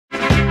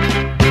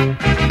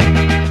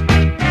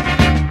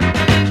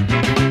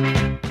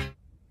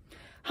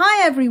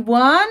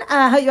everyone,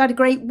 I hope you had a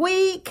great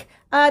week.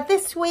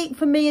 This week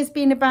for me has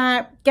been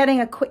about getting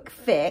a quick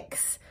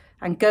fix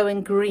and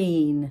going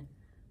green.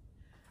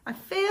 I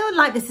feel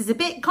like this is a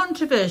bit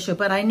controversial,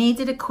 but I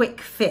needed a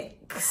quick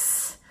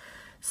fix.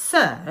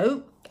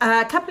 So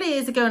a couple of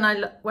years ago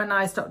when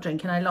I stopped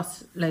drinking, I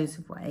lost loads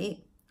of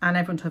weight and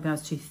everyone told me I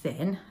was too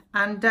thin.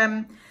 And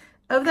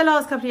over the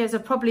last couple of years,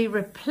 I've probably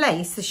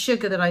replaced the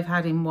sugar that I've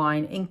had in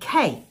wine in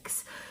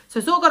cakes. So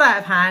it's all got out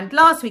of hand.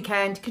 Last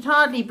weekend, could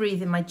hardly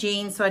breathe in my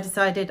jeans. So I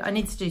decided I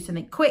need to do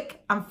something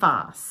quick and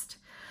fast.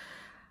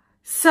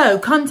 So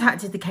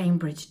contacted the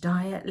Cambridge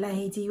diet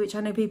lady, which I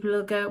know people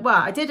will go,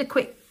 well, I did a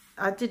quick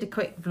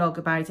vlog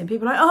about it and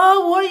people are like,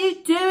 oh, what are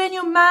you doing?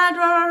 You're mad,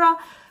 rah, rah, rah.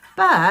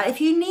 But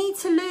if you need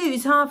to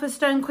lose half a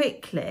stone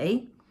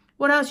quickly,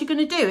 what else are you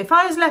going to do? If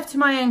I was left to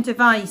my own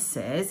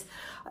devices,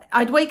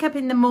 I'd wake up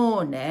in the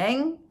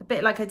morning, a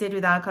bit like I did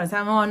with alcohol,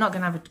 saying, oh, I'm not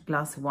going to have a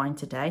glass of wine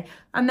today.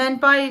 And then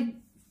by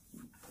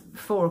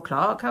 4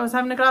 o'clock, I was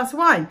having a glass of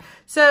wine.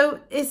 So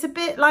it's a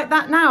bit like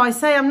that now. I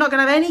say I'm not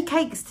going to have any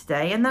cakes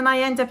today. And then I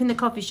end up in the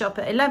coffee shop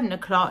at 11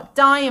 o'clock,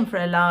 dying for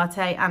a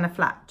latte and a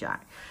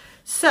flapjack.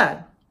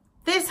 So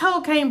this whole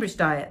Cambridge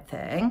diet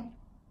thing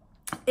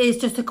is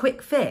just a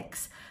quick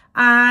fix.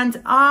 And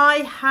I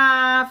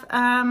have,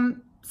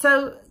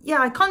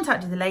 I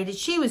contacted the lady.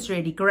 She was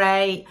really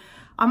great.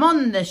 I'm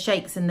on the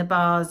shakes and the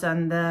bars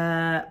and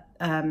the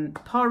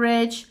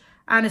porridge.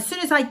 And as soon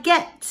as I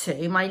get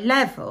to my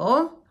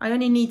level, I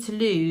only need to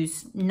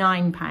lose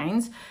 9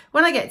 pounds.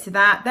 When I get to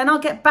that, then I'll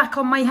get back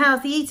on my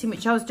healthy eating,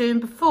 which I was doing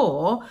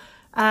before.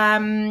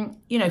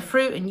 You know,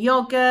 fruit and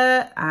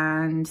yogurt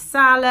and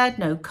salad,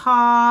 no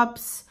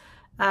carbs.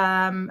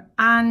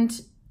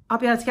 And I'll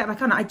be able to get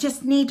back on it. I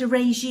just need a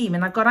regime,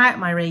 and I got out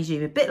my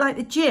regime, a bit like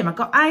the gym. I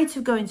got out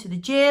of going to the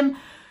gym,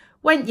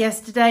 went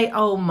yesterday.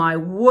 Oh my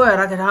word,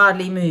 I could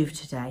hardly move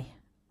today.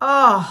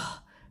 Oh,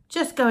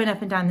 just going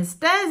up and down the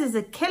stairs is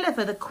a killer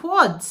for the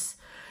quads.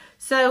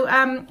 So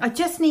I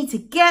just need to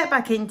get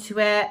back into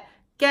it,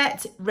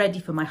 get ready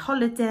for my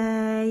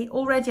holiday.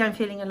 Already I'm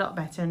feeling a lot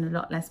better and a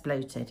lot less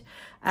bloated.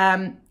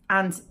 And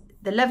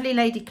the lovely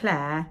lady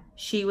Claire,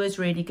 she was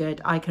really good.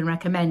 I can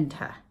recommend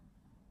her.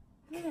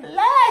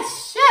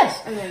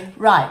 Delicious. Okay.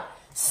 Right,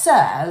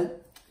 so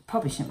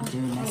probably shouldn't be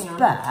doing this,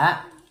 but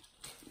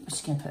I'm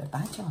just going to put a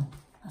badge on.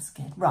 That's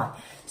good. Right,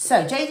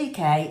 so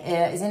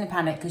JDK is in a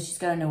panic because she's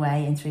going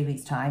away in 3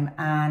 weeks' time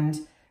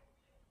and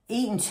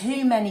eaten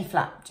too many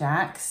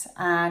flapjacks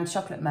and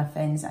chocolate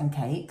muffins and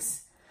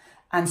cakes,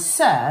 and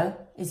so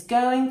is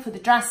going for the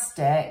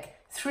drastic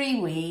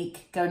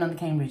 3-week going on the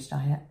Cambridge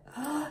diet.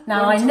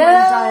 Now I know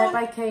diet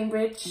by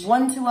Cambridge.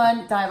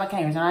 1-to-1 diet by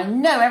Cambridge, and I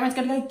know everyone's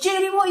going to go,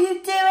 Julie, what are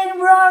you doing?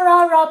 Rah,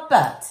 rah, rah.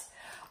 But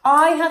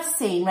I have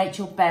seen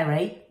Rachel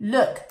Berry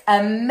look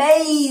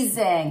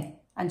amazing,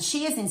 and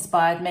she has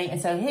inspired me.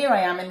 And so here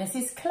I am, and this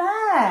is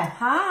Claire.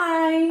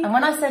 Hi. And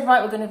when I said,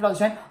 right, we're going to vlog,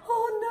 she went,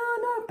 oh,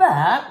 no,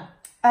 but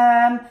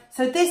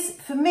so this,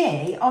 for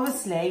me,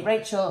 obviously,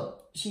 Rachel,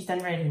 she's done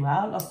really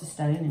well, lost a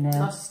stone in her.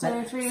 Lost a stone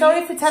in 3 weeks.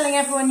 Sorry for telling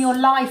everyone your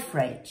life,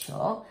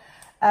 Rachel.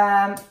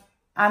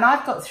 And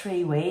I've got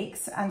 3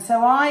 weeks. And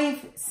so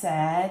I've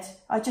said,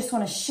 I just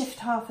want to shift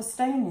half a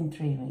stone in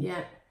 3 weeks.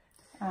 Yeah.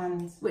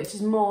 And which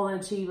is more than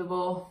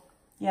achievable.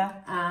 Yeah.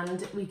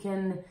 And we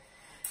can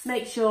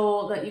make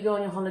sure that you go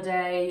on your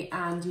holiday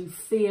and you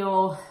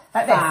feel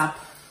like fab.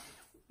 This.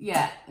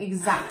 Yeah,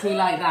 exactly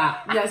like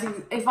that. Yes,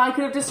 if I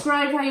could have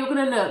described how you're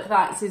going to look,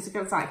 that is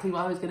exactly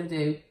what I was going to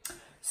do.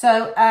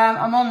 So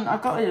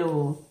I've got a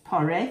little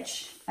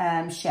porridge,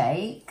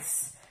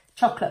 shakes,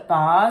 chocolate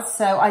bars.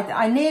 So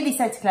I nearly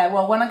said to Claire,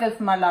 well, when I go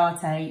for my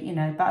latte, you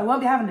know, but I won't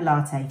be having a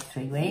latte for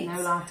 3 weeks.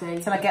 No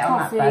latte. Till I get on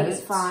that boat.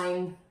 Coffee's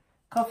fine.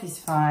 Coffee's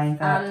fine.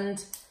 But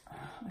and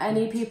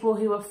any people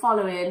who are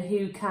following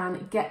who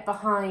can get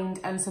behind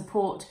and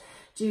support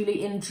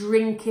Julie in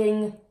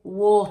drinking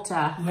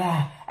water.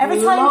 Yeah. Every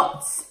time.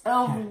 Lots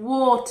of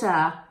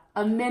water.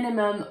 A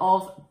minimum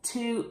of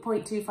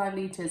 2.25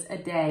 litres a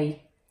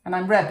day. And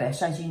I'm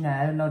rubbish, as you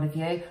know, a lot of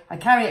you. I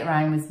carry it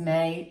around with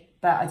me,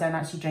 but I don't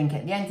actually drink it.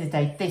 At the end of the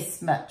day,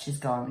 this much is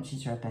gone, which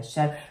is rubbish.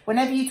 So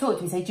whenever you talk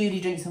to me, say,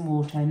 Julie, drink some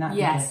water, and that'd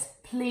be good.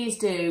 Please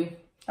do.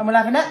 And we'll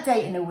have an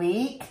update in a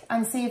week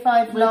and see if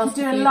I've lost a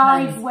few pounds. We'll do a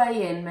live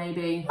weigh-in,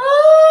 maybe.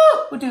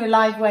 Oh, we'll do a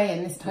live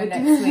weigh-in this time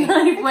next week.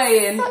 Live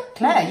weigh-in.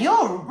 Claire,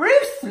 you're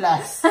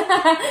ruthless.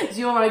 It's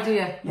your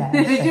idea. Yeah,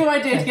 it's your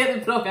idea to get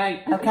the vlog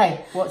out.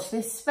 Okay, watch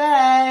this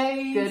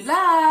space. Good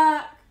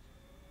luck.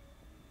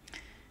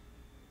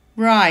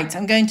 Right,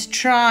 I'm going to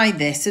try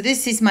this. So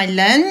this is my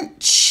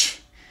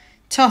lunch.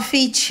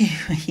 Toffee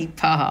chewy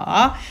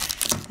bar.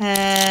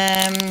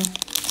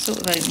 Sort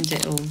of opened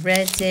it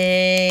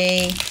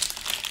already.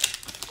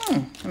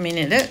 I mean,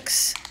 it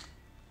looks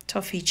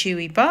toffee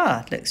chewy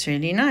bar. It looks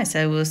really nice.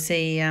 So we'll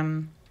see.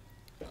 I've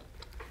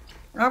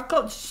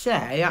got to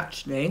say,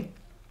 actually,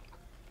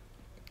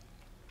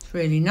 it's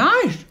really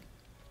nice.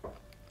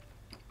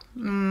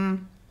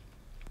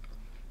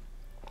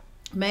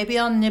 Maybe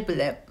I'll nibble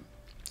it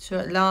so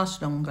it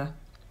lasts longer.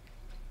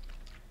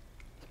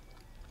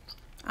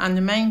 And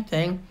the main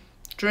thing,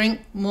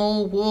 drink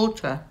more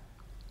water.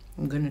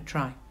 I'm going to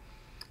try.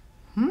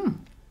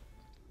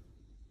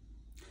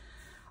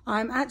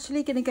 I'm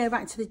actually going to go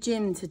back to the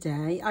gym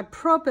today. I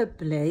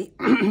probably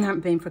haven't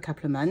been for a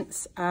couple of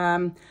months.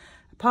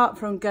 Apart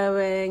from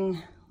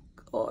going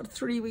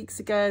 3 weeks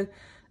ago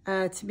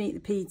to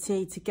meet the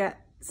PT to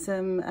get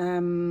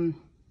some,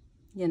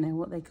 you know,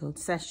 what they called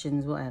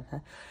sessions,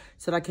 whatever,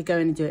 so that I could go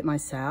in and do it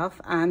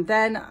myself. And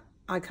then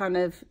I kind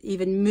of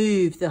even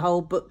moved the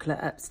whole booklet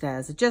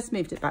upstairs. I just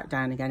moved it back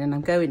down again and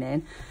I'm going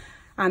in.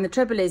 And the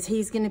trouble is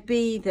he's going to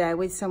be there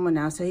with someone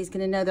else. So he's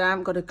going to know that I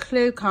haven't got a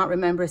clue, can't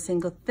remember a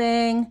single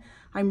thing.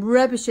 I'm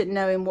rubbish at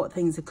knowing what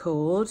things are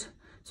called.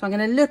 So I'm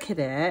going to look at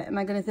it and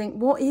I'm going to think,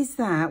 what is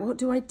that? What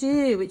do I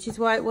do? Which is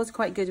why it was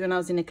quite good when I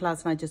was in a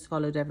class and I just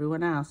followed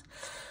everyone else.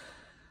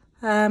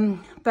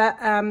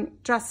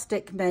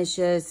 Drastic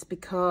measures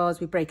because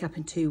we break up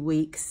in 2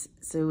 weeks.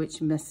 So which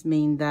must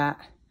mean that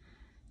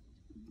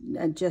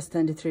just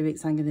under 3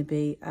 weeks I'm going to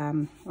be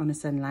on a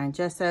sun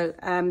lounger. So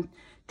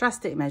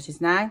drastic measures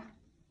now.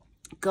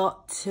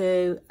 Got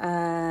to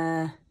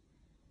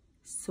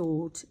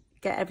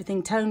get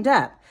everything toned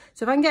up.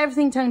 So if I can get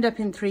everything toned up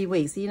in 3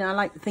 weeks, you know, I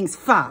like things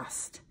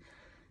fast.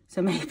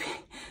 So maybe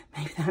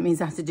that means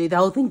I have to do the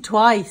whole thing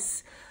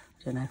twice.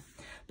 I don't know.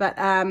 But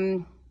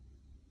I'm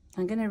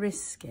going to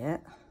risk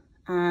it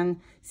and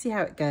see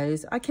how it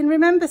goes. I can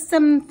remember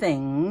some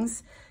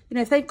things. You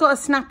know, if they've got a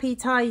snappy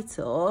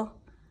title,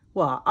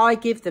 well, I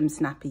give them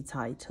snappy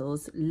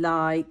titles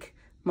like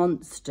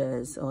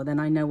monsters, or then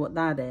I know what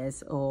that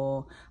is.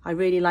 Or I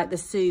really like the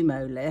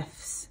sumo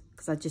lifts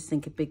because I just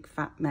think of big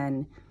fat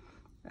men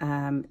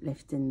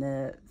lifting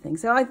the thing.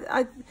 So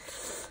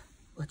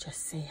we'll just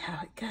see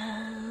how it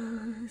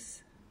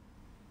goes.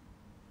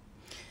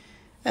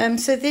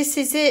 So this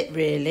is it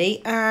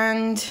really,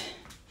 and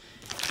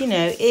you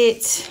know,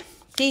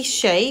 these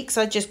shakes,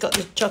 I just got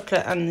the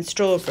chocolate and the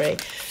strawberry.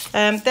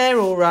 They're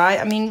all right.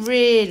 I mean,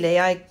 really,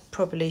 I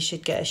probably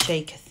should get a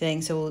shaker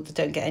thing so I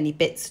don't get any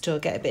bits at all.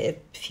 Get a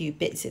few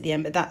bits at the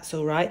end, but that's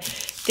all right.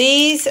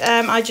 These,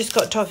 I just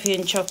got toffee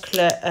and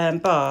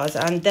chocolate bars,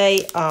 and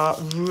they are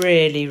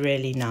really,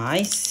 really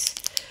nice.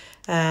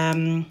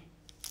 And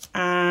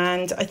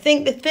I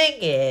think the thing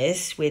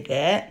is with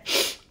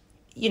it,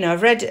 you know,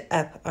 I've read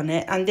up on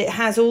it and it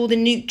has all the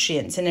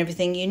nutrients and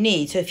everything you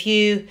need. So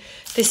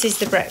this is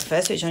the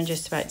breakfast, which I'm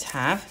just about to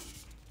have.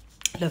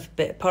 Love a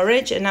bit of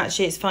porridge, and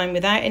actually it's fine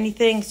without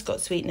anything. It's got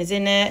sweeteners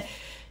in it,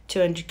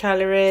 200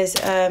 calories.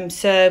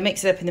 So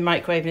mix it up in the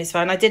microwave and it's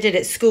fine. I did it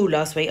at school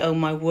last week. Oh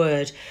my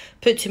word.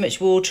 Put too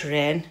much water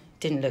in.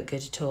 Didn't look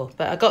good at all,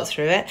 but I got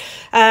through it.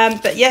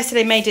 But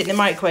yesterday made it in the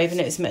microwave and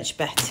it was much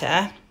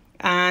better.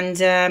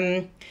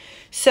 And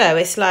so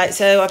it's like,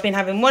 so I've been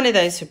having one of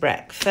those for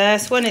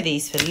breakfast, one of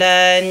these for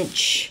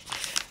lunch,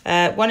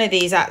 one of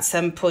these at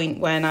some point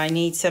when I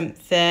need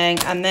something,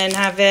 and then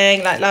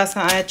having, like last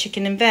night I had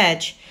chicken and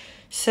veg.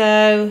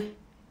 So,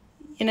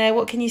 you know,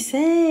 what can you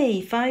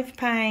say?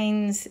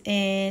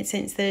 £5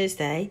 since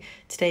Thursday,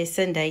 today's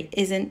Sunday,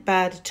 isn't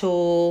bad at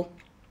all.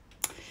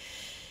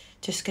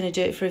 Just going to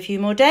do it for a few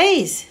more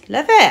days.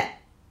 Love it.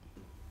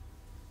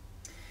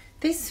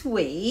 This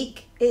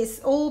week, it's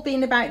all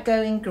been about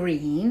going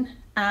green.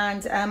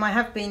 And I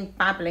have been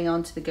babbling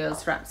on to the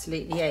girls for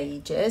absolutely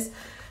ages.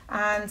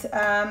 And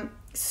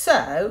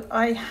so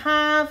I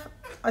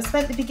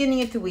spent the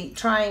beginning of the week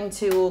trying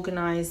to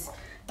organise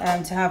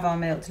to have our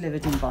milk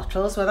delivered in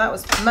bottles. Well, that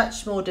was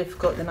much more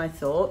difficult than I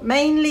thought,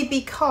 mainly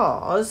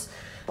because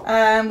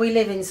we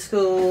live in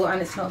school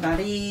and it's not that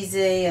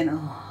easy, and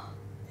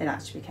it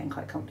actually became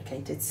quite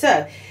complicated.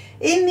 So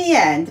in the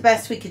end, the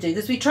best we could do,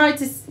 because we tried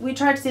to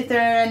see if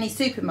there are any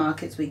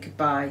supermarkets we could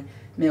buy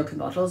milk in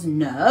bottles.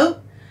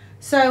 No.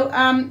 So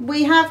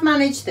we have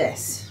managed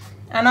this,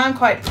 and I'm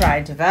quite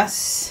proud of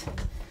us.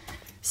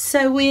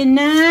 So we're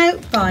now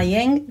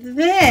buying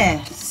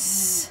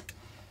this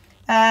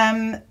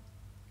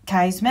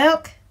cow's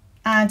milk,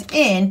 and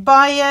in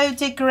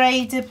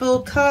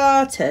biodegradable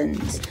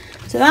cartons.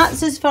 So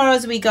that's as far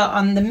as we got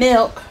on the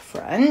milk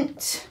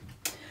front.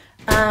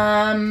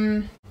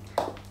 And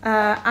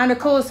of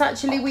course,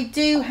 actually, we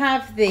do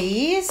have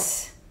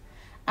these,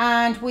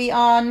 and we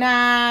are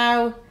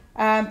now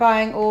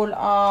buying all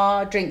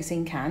our drinks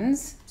in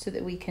cans so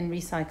that we can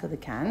recycle the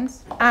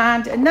cans.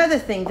 And another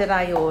thing that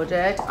I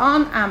ordered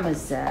on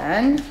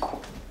Amazon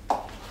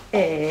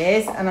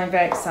is, and I'm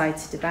very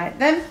excited about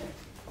them,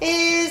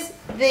 is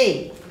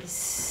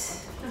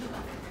these.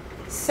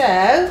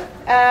 So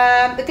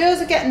the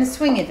girls are getting the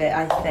swing of it,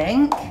 I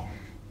think.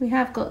 We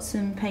have got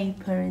some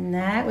paper in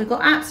there. We've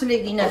got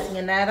absolutely nothing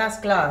in there, that's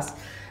glass.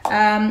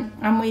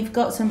 And we've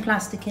got some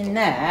plastic in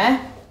there.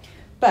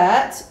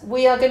 But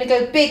we are going to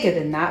go bigger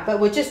than that,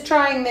 but we're just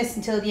trying this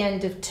until the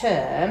end of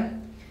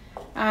term.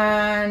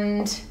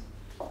 And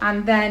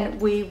then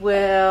we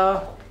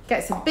will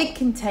get some big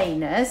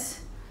containers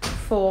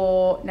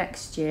for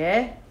next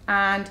year,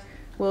 and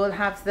we'll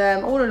have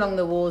them all along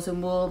the walls,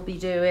 and we'll be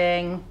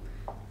doing,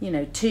 you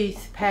know,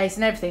 toothpaste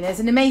and everything. There's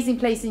an amazing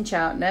place in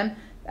Cheltenham,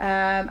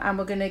 and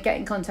we're going to get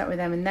in contact with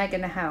them, and they're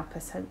going to help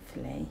us,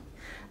 hopefully.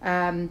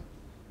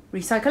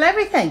 recycle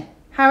everything.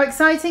 How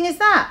exciting is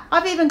that?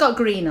 I've even got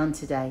green on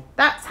today.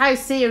 That's how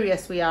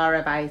serious we are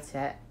about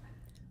it.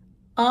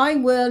 I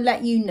will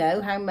let you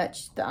know how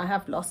much that I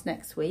have lost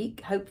next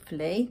week.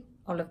 Hopefully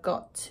I'll have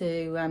got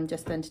to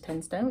just under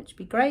 10 stone, which would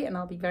be great, and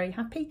I'll be very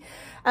happy.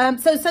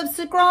 So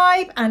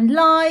subscribe and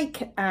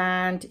like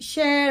and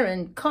share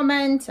and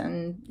comment,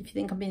 and if you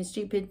think I'm being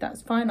stupid,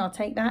 that's fine, I'll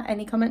take that,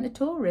 any comment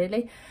at all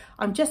really.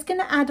 I'm just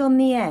going to add on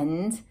the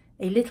end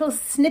a little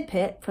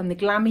snippet from the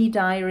GLAMMY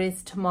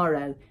diaries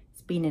tomorrow.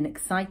 It's been an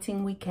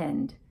exciting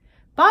weekend.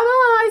 Bye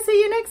bye, see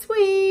you next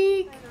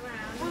week.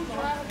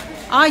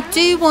 I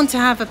do want to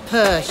have a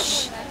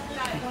push.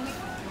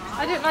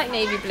 I don't like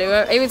navy blue.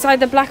 It was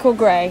either black or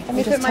grey. Let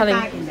me put my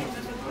bag in it.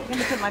 I'm going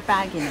to put my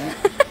bag in it.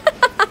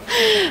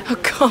 Oh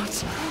God.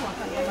 Oh, I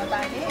can't get my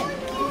bag in.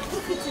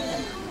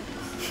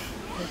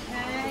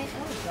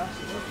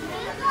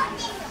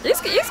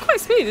 Okay. It's quite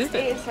smooth, isn't it?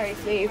 It is very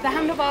smooth. The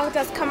handlebar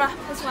does come up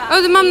as well.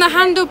 Oh, the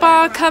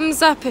handlebar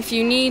comes up if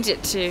you need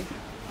it to.